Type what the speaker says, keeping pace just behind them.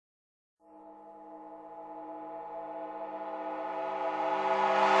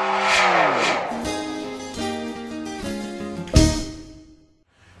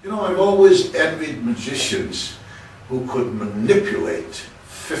envied magicians who could manipulate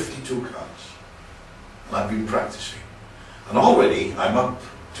 52 cards. And I've been practicing. And already I'm up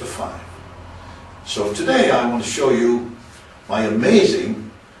to 5. So today I want to show you my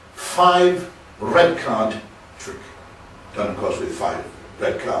amazing 5 red card trick. Done of course with 5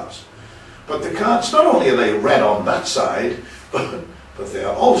 red cards. But the cards, not only are they red on that side, but they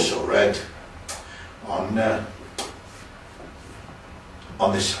are also red on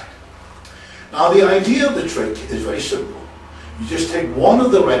this side. Now the idea of the trick is very simple. You just take one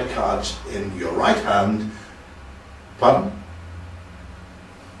of the red cards in your right hand. Pardon?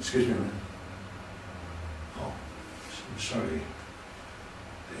 Excuse me a minute. Oh, I'm sorry.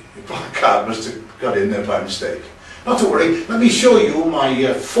 The black card must have got in there by mistake. Not to worry, let me show you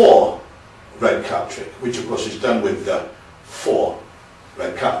my 4 red card trick, which of course is done with 4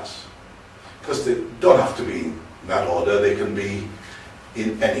 red cards. Because they don't have to be in that order, they can be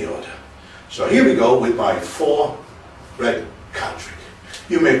in any order. So here we go with my 4 red card trick.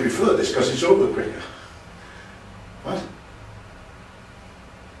 You may prefer this because it's over quicker. What?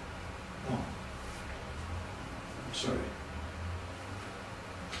 Oh, sorry.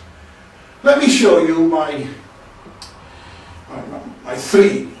 Let me show you my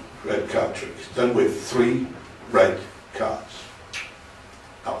 3 red card trick, done with 3 red cards.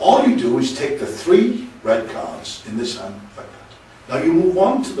 Now all you do is take the 3 red cards in this hand like that. Now you move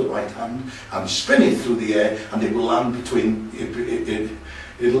on to the right hand and spin it through the air, and it will land between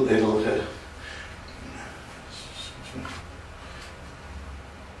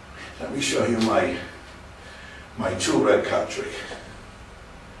let me show you my 2 red card trick.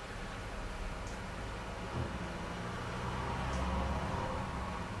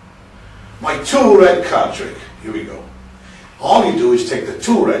 My 2 red card trick. Here we go. All you do is take the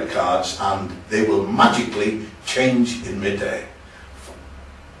 2 red cards and they will magically change in mid-air.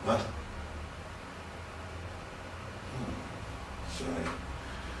 What? Sorry.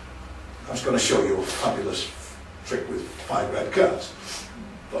 I was going to show you a fabulous trick with 5 red cards,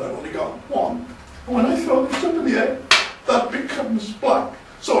 but I've only got 1. And when I throw this up in the air, that becomes black.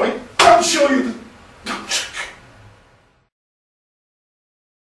 Sorry.